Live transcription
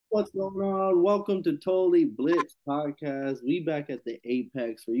What's going on? Welcome to Totally Blitz Podcast. We back at the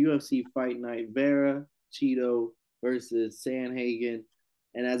Apex for UFC Fight Night. Vera, Chito versus Sandhagen.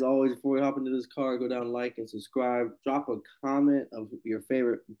 And as always, before we hop into this card, go down, like, and subscribe. Drop a comment of your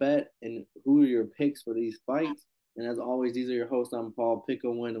favorite bet and who are your picks for these fights. And as always, these are your hosts. I'm Paul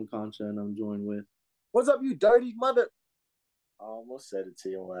Pickle, Wyndham Concha, and I'm joined with. What's up, you dirty mother? I almost said it to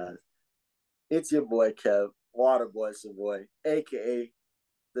your ass. It's your boy Kev, Waterboy Savoy, aka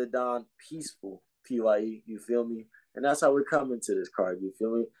the Don Peaceful PYE. You feel me? And that's how we're coming to this card. You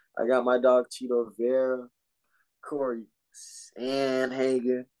feel me? I got my dog Chito, Vera, Cory,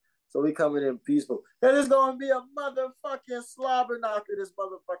 Sandhagen. So we coming in peaceful. And it's gonna be a motherfucking slobber knocker this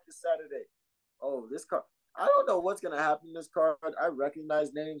motherfucking Saturday. Oh, this card. I don't know what's gonna happen in this card. I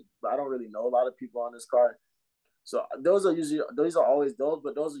recognize names, but I don't really know a lot of people on this card. So those are always those,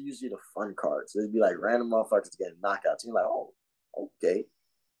 but those are usually the fun cards. It'd be like random motherfuckers getting knockouts. You're like, oh, okay.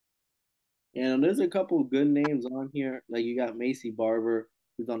 And there's a couple of good names on here. Like you got Macy Barber,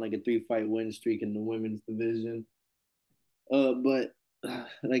 who's on like a 3 fight win streak in the women's division. But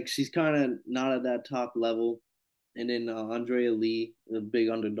like she's kind of not at that top level. And then Andrea Lee, the big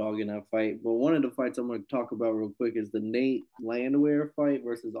underdog in that fight. But one of the fights I'm going to talk about real quick is the Nate Landwehr fight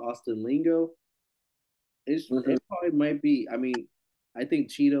versus Austin Lingo. Mm-hmm. It probably might be. I mean, I think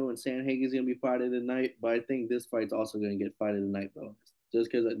Cheeto and Sandhagen is going to be fighting tonight, but I think this fight's also going to get fight of the night bonus. Just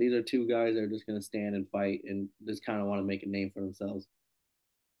because these are two guys that are just going to stand and fight and just kind of want to make a name for themselves.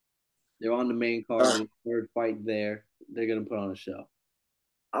 They're on the main card, third fight there. They're going to put on a show.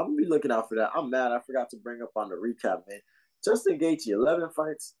 I'm gonna be looking out for that. I'm mad. I forgot to bring up on the recap, man. Justin Gaethje, 11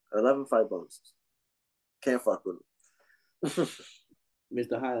 fights, 11 fight bonuses. Can't fuck with him.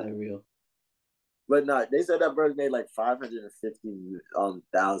 Mr. Highlight Reel. But no, they said that bird made like 550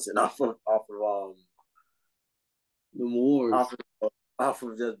 thousand The Wars. off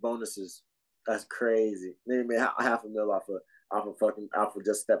of just bonuses. That's crazy. They made half a mil off of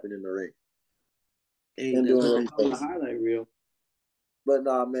just stepping in the ring Hey, and that's doing on what the he does. highlight reel. But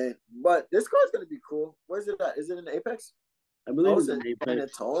nah, man. But this card's gonna be cool. Where's it at? Is it in Apex? I Oh, believe it's it's in in San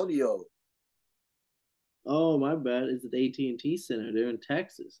Apex. Antonio. Oh, my bad. It's at the AT&T Center. They're in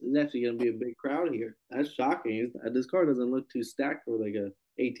Texas. It's actually going to be a big crowd here. That's shocking. This car doesn't look too stacked for like a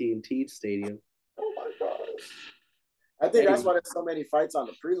AT&T stadium. Oh my god. I think that's Hey, why there's so many fights on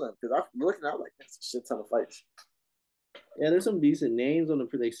the prelim because I'm looking out like that's a shit ton of fights. yeah, there's some decent names on the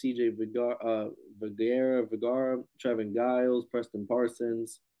like CJ Vergara, Trevin Giles, Preston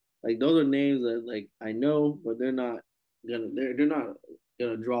Parsons. Like those are names that like I know, but they're not gonna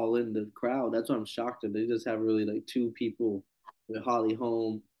draw in the crowd. That's why I'm shocked that they just have really like two people with Holly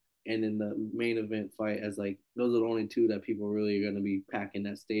Holm and in the main event fight as like those are the only two that people really are gonna be packing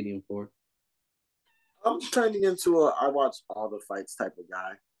that stadium for. I'm turning into a I watch all the fights type of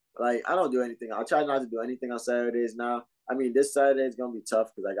guy. Like I don't do anything. I'll try not to do anything on Saturdays now. I mean, this Saturday is gonna be tough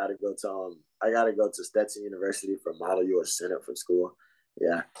because I gotta go to Stetson University for Model U.S. Senate for school.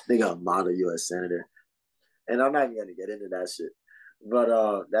 Yeah, they got Model U.S. Senator, and I'm not even gonna get into that shit. But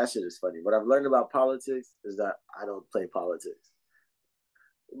that shit is funny. What I've learned about politics is that I don't play politics.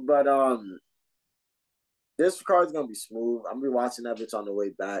 But this card's gonna be smooth. I'm gonna be watching that bitch on the way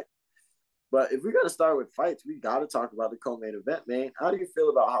back. But if we're gonna start with fights, we gotta talk about the co-main event, man. How do you feel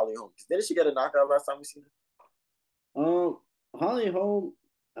about Holly Holm? Because didn't she get a knockout last time we seen her? Um, Holly Holm,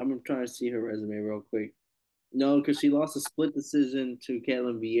 I'm trying to see her resume real quick. No, because she lost a split decision to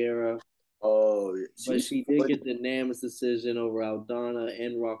Caitlin Vieira. Oh, But she's she did get the unanimous decision over Aldana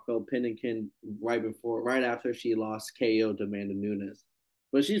and Raquel Pennington right after she lost KO to Amanda Nunes.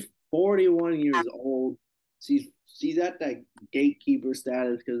 But she's 41 years old. She's at that gatekeeper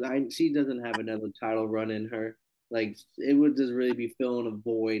status because she doesn't have another title run in her. Like it would just really be filling a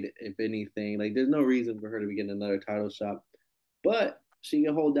void if anything. Like there's no reason for her to be getting another title shot. But she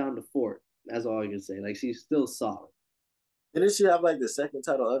can hold down the fort. That's all I can say. Like she's still solid. Didn't she have like the second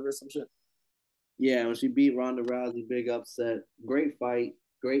title ever or some shit? Yeah, when she beat Ronda Rousey, big upset. Great fight,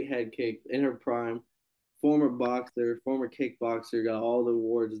 great head kick in her prime. Former boxer, former kickboxer, got all the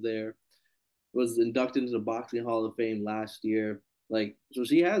awards there. Was inducted into the Boxing Hall of Fame last year. Like, so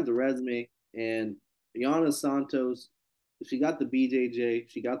she has the resume. And Yana Santos, she got the BJJ,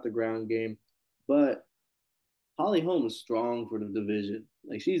 she got the ground game. But Holly Holm is strong for the division.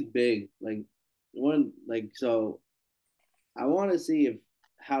 Like, she's big. So I want to see if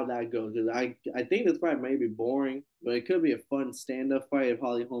how that goes because I think this fight may be boring, but it could be a fun stand up fight if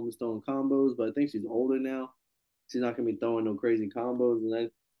Holly Holm is throwing combos. But I think she's older now; she's not gonna be throwing no crazy combos. And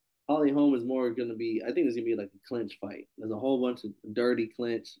then Holly Holm is more gonna be. I think it's gonna be like a clinch fight. There's a whole bunch of dirty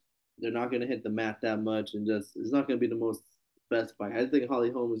clinch. They're not gonna hit the mat that much, and just it's not gonna be the most best fight. I think Holly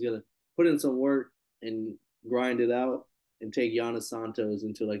Holm is gonna put in some work and grind it out and take Yana Santos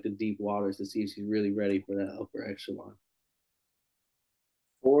into like the deep waters to see if she's really ready for that upper echelon.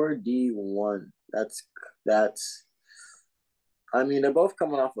 4D1. That's. I mean, they're both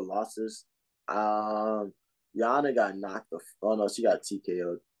coming off of losses. Um, Yana got knocked. Oh no, she got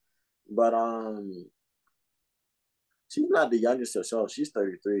TKO'd. But she's not the youngest herself. She's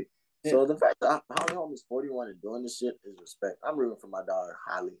 33. Yeah. So the fact that Holly Holm is 41 and doing this shit is respect. I'm rooting for my dog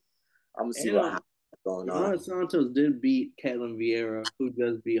Holly. I'm gonna see what's going on. Yana Santos did beat Caitlin Vieira, who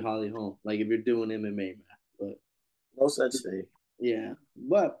just beat Holly Holm. Like if you're doing MMA math, but no such thing. Yeah,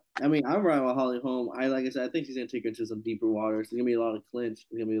 but I mean, I'm riding with Holly Holm. Like I said, I think she's gonna take her into some deeper waters. There's gonna be a lot of clinch.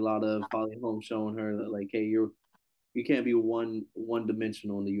 There's gonna be a lot of Holly Holm showing her that like, hey, you can't be one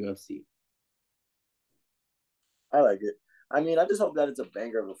dimensional in the UFC. I like it. I mean, I just hope that it's a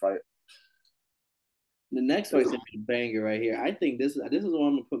banger of a fight. The next fight's gonna be a banger right here. I think this is what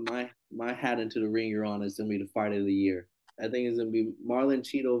I'm gonna put my hat into the ringer on. It's gonna be the fight of the year. I think it's gonna be Marlon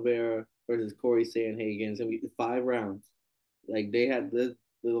Chito Vera versus Cory Sandhagen. It's gonna be 5 rounds. Like they had the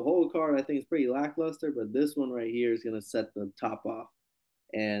whole card. I think is pretty lackluster, but this one right here is gonna set the top off,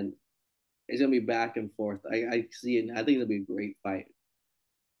 and it's gonna be back and forth. I see it. I think it'll be a great fight.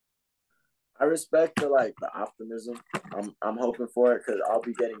 I respect the optimism. I'm hoping for it because I'll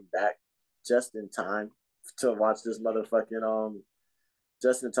be getting back just in time to watch this motherfucking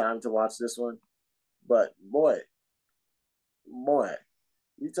just in time to watch this one. But boy,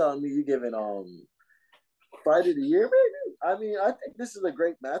 you telling me you giving fight of the year, baby? I mean, I think this is a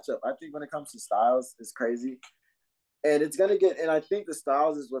great matchup. I think when it comes to styles, it's crazy. And it's gonna get, and I think the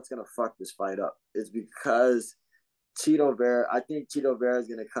styles is what's gonna fuck this fight up. It's because Chito Vera, I think Chito Vera is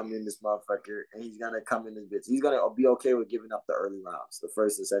gonna come in this motherfucker, and he's gonna come in this bitch. He's gonna be okay with giving up the early rounds, the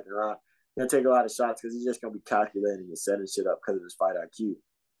first and second round. He's gonna take a lot of shots because he's just gonna be calculating and setting shit up because of his fight IQ.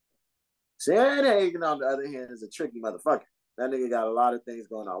 Sandhagen, on the other hand, is a tricky motherfucker. That nigga got a lot of things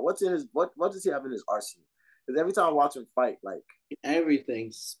going on. What's in his what does he have in his arsenal? Because every time I watch him fight, like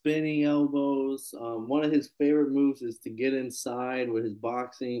everything, spinning elbows. One of his favorite moves is to get inside with his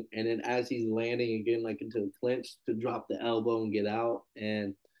boxing, and then as he's landing and getting like into a clinch, to drop the elbow and get out.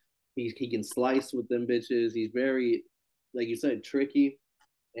 And he can slice with them bitches. He's very, like you said, tricky,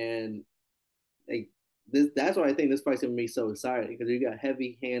 and like this. That's why I think this fight's gonna be so exciting because you got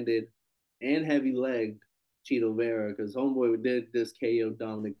heavy-handed and heavy-legged Chito Vera because Homeboy did this KO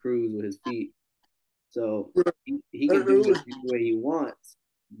Dominic Cruz with his feet. So he can do it any way he wants.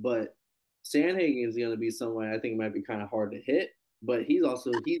 But Sandhagen is going to be someone I think might be kind of hard to hit. But he's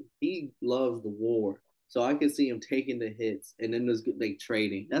also he loves the war. So I can see him taking the hits and then there's like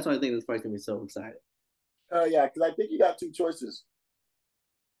trading. That's why I think this fight's gonna be so exciting. yeah, because I think you got two choices.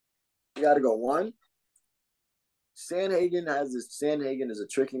 You got to go one. Sandhagen is a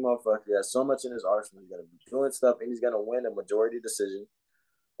tricky motherfucker. He has so much in his arsenal. He's gonna be doing stuff and he's gonna win a majority decision.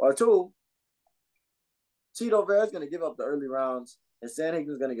 Or two, Chito Vera is gonna give up the early rounds and Sandhagen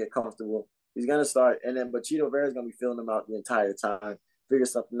is gonna get comfortable. He's gonna start but Chito Vera is gonna be filling him out the entire time, figure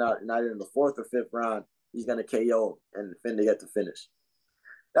something out, and either in the fourth or fifth round, he's gonna KO and finna get the finish.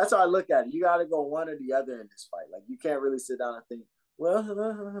 That's how I look at it. You gotta go one or the other in this fight. Like you can't really sit down and think,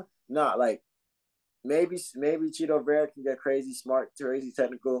 well, nah, like maybe Chito Vera can get crazy smart, crazy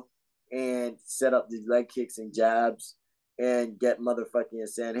technical, and set up these leg kicks and jabs and get motherfucking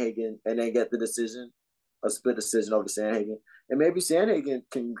Sandhagen and then get the decision, a split decision over Sandhagen. And maybe Sandhagen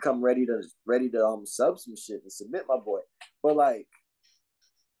can come ready to sub some shit and submit my boy. But like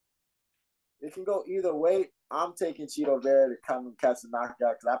it can go either way. I'm taking Chito Vera to come and catch a knockout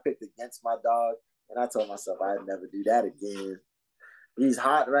because I picked against my dog and I told myself I'd never do that again. He's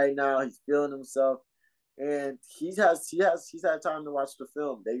hot right now. He's feeling himself. And he's had time to watch the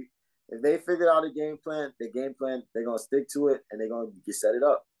film. If they figure out a game plan, they're gonna stick to it and they're gonna set it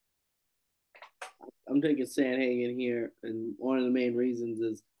up. I'm taking Sandhagen here, and one of the main reasons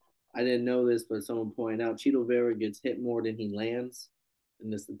is I didn't know this, but someone pointed out Chito Vera gets hit more than he lands in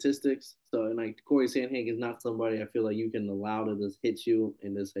the statistics. So, and like Cory Sandhagen is not somebody I feel like you can allow to just hit you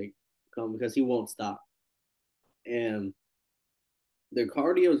and just like come because he won't stop. And their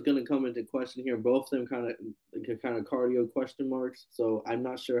cardio is going to come into question here. Both of them kind of cardio question marks. So I'm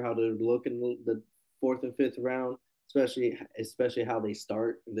not sure how to look in the fourth and fifth round, especially how they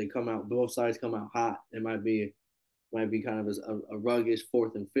start. If they come out, both sides come out hot. It might be kind of a ruggish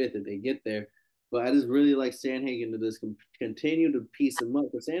fourth and fifth if they get there. But I just really like Sandhagen to just continue to piece him up.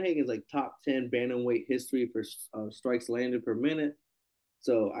 But Sandhagen's like top 10 bantamweight history for strikes landed per minute.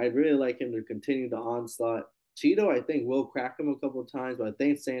 So I really like him to continue the onslaught. Chito, I think, will crack him a couple of times, but I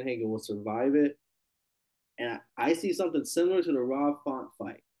think Sandhagen will survive it. And I see something similar to the Rob Font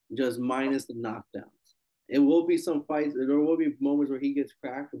fight, just minus the knockdowns. It will be some fights. There will be moments where he gets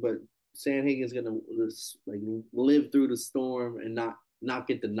cracked, but Sandhagen's gonna like live through the storm and not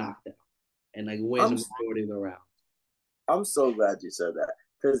get the knockdown and like win I'm the majority of the rounds. I'm so glad you said that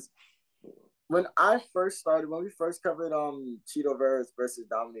because when I first started, when we first covered Chito Vera versus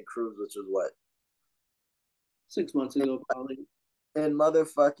Dominic Cruz, which was what 6 months ago, probably. in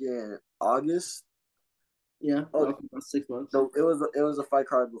motherfucking August. Yeah, Oh, about 6 months. no, it was a fight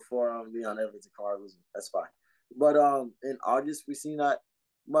card before Leon Evans and Cory was. That's fine. But in August we seen that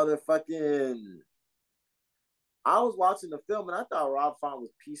motherfucking. I was watching the film and I thought Rob Font was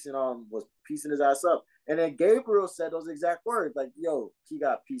piecing his ass up, and then Gabriel said those exact words like, "Yo, he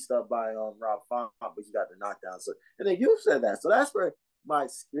got pieced up by Rob Font, but he got the knockdown." So, and then you said that, so that's where my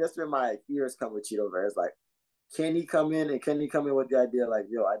fears come with Chito Vera. It's like, can he come in and can he come in with the idea like,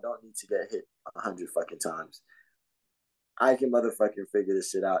 "Yo, I don't need to get hit 100 fucking times. I can motherfucking figure this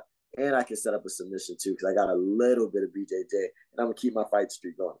shit out, and I can set up a submission too because I got a little bit of BJJ, and I'm gonna keep my fight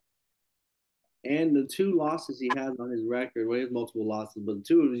streak going." And the two losses he has on his record, well, he has multiple losses, but the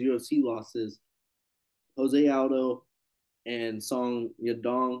two of his UFC losses, Jose Aldo and Song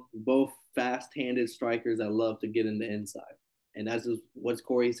Yadong, both fast-handed strikers that love to get in the inside. And that's just what's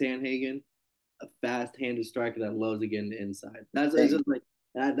Cory Sandhagen, a fast-handed striker that loves to get in the inside. That's it's just like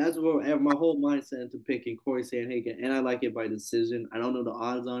that. That's where my whole mindset into picking Cory Sandhagen, and I like it by decision. I don't know the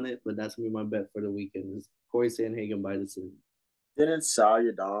odds on it, but that's gonna be my bet for the weekend is Cory Sandhagen by decision. Didn't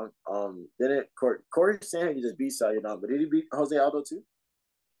Salyadong, didn't Cory Sandhagen just beat Salyadong, but did he beat Jose Aldo too?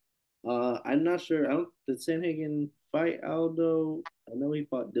 I'm not sure. I don't. Did Sandhagen fight Aldo? I know he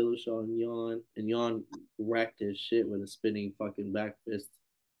fought Dillashaw and Yan wrecked his shit with a spinning fucking back fist.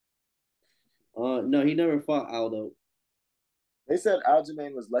 No, he never fought Aldo. They said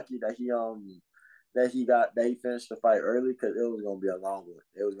Aljamain was lucky that he finished the fight early because it was gonna be a long one.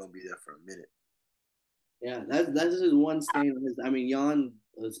 It was gonna be there for a minute. Yeah, that's just one stain on his. I mean, Yan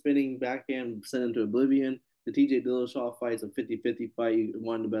spinning backhand sent him to oblivion. The TJ Dillashaw fight's a 50-50 fight.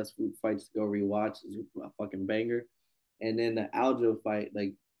 One of the best fights to go rewatch. Is a fucking banger. And then the Aldo fight,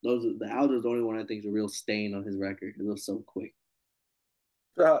 like the Aldo's the only one I think is a real stain on his record because it was so quick.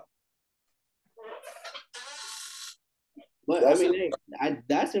 But I mean, hey,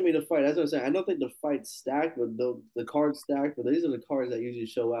 that's gonna be the fight. That's what I'm saying. I don't think the fight's stacked, but the card's stacked. But these are the cards that usually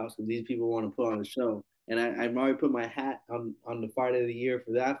show out because these people want to put on a show. And I've already put my hat on the fight of the year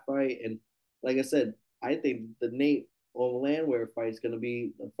for that fight. And like I said, I think the Nate on Landwehr fight is gonna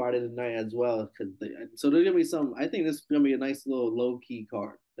be the fight of the night as well. So there's gonna be some. I think this is gonna be a nice little low key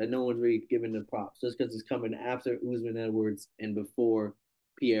card that no one's really giving the props just because it's coming after Usman Edwards and before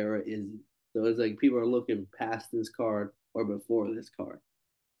Pierre Izzy. So it's like people are looking past this card or before this card.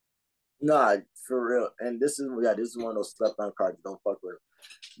 Nah, for real. And this is one of those slept on cards. Don't fuck with it.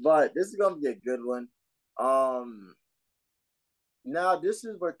 But this is gonna be a good one. Now this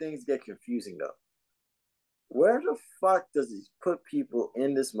is where things get confusing though. Where the fuck does he put people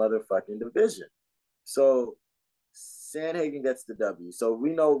in this motherfucking division? So Sandhagen gets the W. So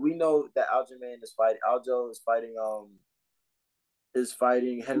we know that Aljamain is fighting. Aljo is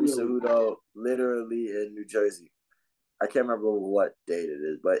fighting Henry Cejudo literally in New Jersey. I can't remember what date it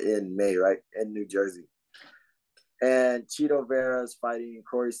is, but in May, right? In New Jersey. And Chito Vera is fighting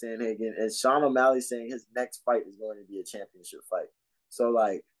Cory Sandhagen, and Sean O'Malley saying his next fight is going to be a championship fight. So,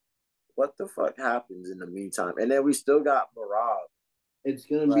 like, what the fuck happens in the meantime? And then we still got Marab. It's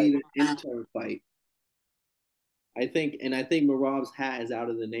gonna be the interim fight. I think Marab's hat is out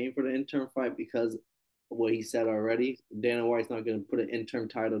of the name for the interim fight because of what he said already. Dana White's not going to put an interim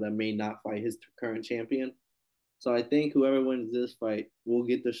title that may not fight his current champion. So I think whoever wins this fight will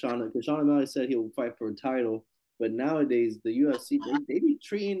get the Sean. Because Sean O'Malley said he will fight for a title, but nowadays the UFC they be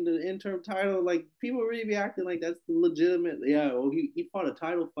treating the interim title like people really be acting like that's the legitimate. Yeah, well he fought a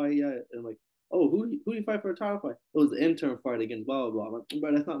title fight. Yeah, and like oh who you fight for a title fight? It was the interim fight against blah blah blah. Like,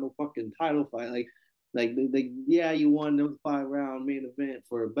 bro, that's not no fucking title fight. Like yeah, you won the 5 round main event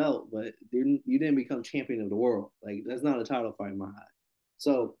for a belt, but you didn't become champion of the world. Like that's not a title fight in my eye.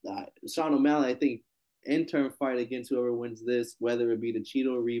 So Sean O'Malley, I think interim fight against whoever wins this, whether it be the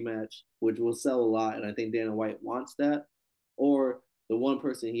Chito rematch, which will sell a lot, and I think Dana White wants that, or the one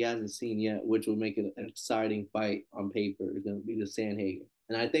person he hasn't seen yet, which will make it an exciting fight on paper, is going to be the Sandhagen.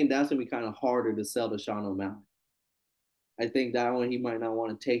 And I think that's going to be kind of harder to sell to Sean O'Malley. I think that one he might not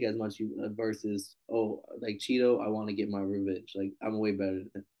want to take as much versus like Chito, I want to get my revenge. Like I'm way better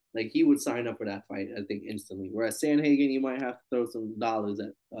than like he would sign up for that fight, I think instantly. Whereas Sandhagen, you might have to throw some dollars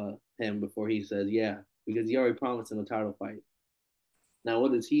at him before he says yeah, because he already promised him a title fight. Now,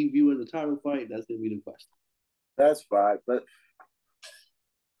 what does he view as a title fight? That's gonna be the question. That's fine, but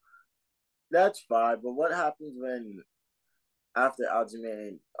what happens when after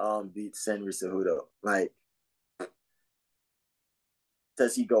Aljamain beats Henry Cejudo? Like,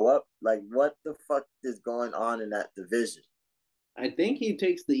 does he go up? Like, what the fuck is going on in that division? I think he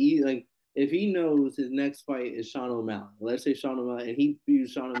takes the easy. Like, if he knows his next fight is Sean O'Malley, let's say Sean O'Malley, and he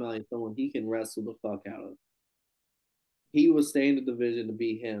views Sean O'Malley as someone he can wrestle the fuck out of, he will stay in the division to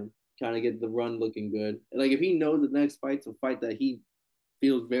beat him, kind of get the run looking good. Like, if he knows the next fight's a fight that he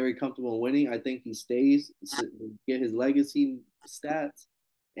feels very comfortable in winning, I think he stays, get his legacy stats,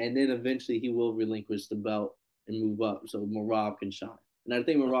 and then eventually he will relinquish the belt and move up so Marab can shine. And I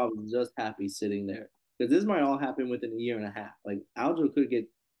think Marab is just happy sitting there because this might all happen within a year and a half. Like Aljo could get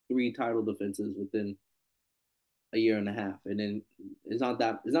 3 title defenses within a year and a half, and then it's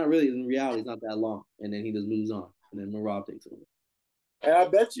not really in reality. It's not that long, and then he just moves on, and then Marab takes over. And I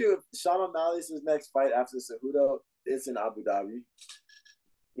bet you if Sean O'Malley's next fight after Cejudo, it's in Abu Dhabi.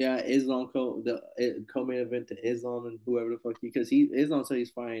 Yeah, Islam co-main event to Islam and whoever the fuck Islam said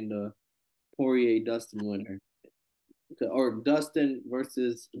he's fighting the Poirier Dustin winner, or Dustin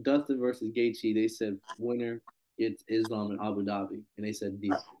versus Gaethje. They said winner it's Islam in Abu Dhabi, and they said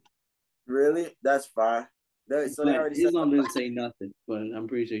deal. Really? That's fine. They already Islam didn't say nothing, but I'm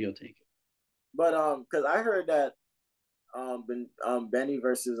pretty sure he'll take it. But because I heard that Benny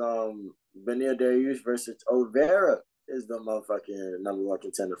versus Benil Dariush versus Vera is the motherfucking number 1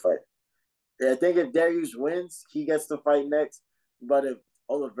 contender fight. Yeah, I think if Dariush wins, he gets to fight next. But if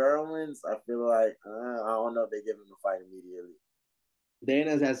Oliveira wins, I feel like I don't know if they give him a fight immediately.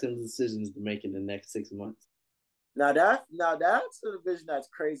 Dana's has some decisions to make in the next 6 months. Now that's a division that's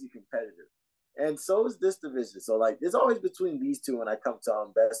crazy competitive, and so is this division. So like, it's always between these two when I come to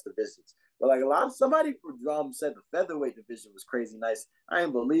best divisions. But like somebody said the featherweight division was crazy nice. I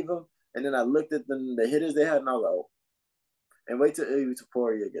didn't believe him, and then I looked at the hitters they had, and I was like, oh. And wait till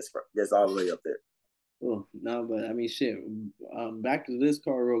Poirier gets all the way up there. Oh, no, but I mean, shit. Back to this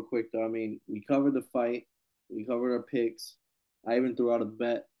card real quick, though. I mean, we covered the fight. We covered our picks. I even threw out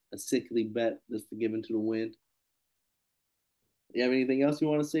a sickly bet just to give into the wind. You have anything else you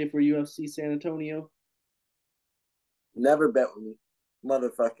want to say for UFC San Antonio? Never bet with me.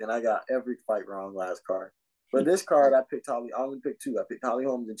 Motherfucking, I got every fight wrong last card. But this card, I only picked 2. I picked Holly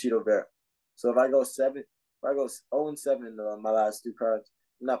Holmes and Chito Vera. So if I go 0-7 in my last 2 cards,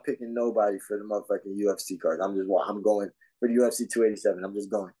 I'm not picking nobody for the motherfucking UFC cards. I'm going for the UFC 287. I'm just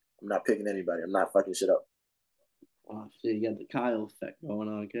going. I'm not picking anybody. I'm not fucking shit up. Oh shit, you got the Kyle effect going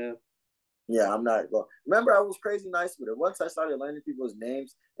on, Kev. Yeah, I'm not going. Remember, I was crazy nice with it. Once I started learning people's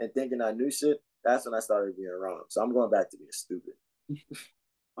names and thinking I knew shit, that's when I started being wrong. So I'm going back to being stupid.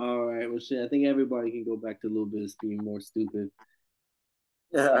 All right, well, shit. I think everybody can go back to a little bit of being more stupid.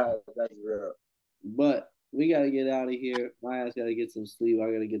 Yeah, that's real. But we got to get out of here. My ass got to get some sleep.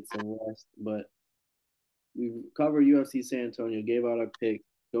 I got to get some rest. But we covered UFC San Antonio, gave out our picks.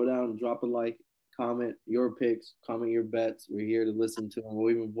 Go down, drop a like, comment your picks, comment your bets. We're here to listen to them.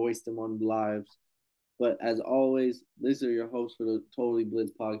 We'll even voice them on lives. But as always, these are your hosts for the Totally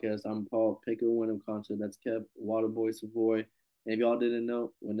Blitz podcast. I'm Paul, pick a winner concert. That's Kev, Waterboy Savoy. And if y'all didn't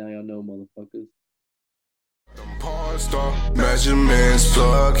know, well, now y'all know, motherfuckers. Measurements,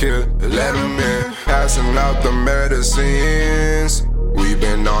 plug here, let them in. Passing out the medicines. We've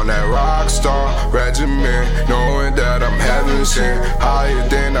been on that rock star regimen, knowing that I'm heaven sent, higher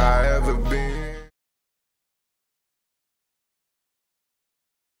than I ever been.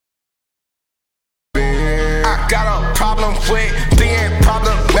 I got a problem with being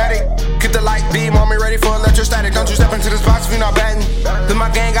problematic. Keep the light beam on me, ready for electrostatic. Don't you step into this box if you're not batting. Then my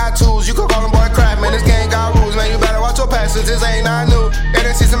gang got tools, you can call them boy crap. Man, this gang got rules, man, you better watch your passes. This ain't not new,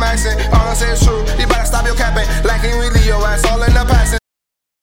 and see some accent, all I say is true. You better stop your capping, lacking really your ass all in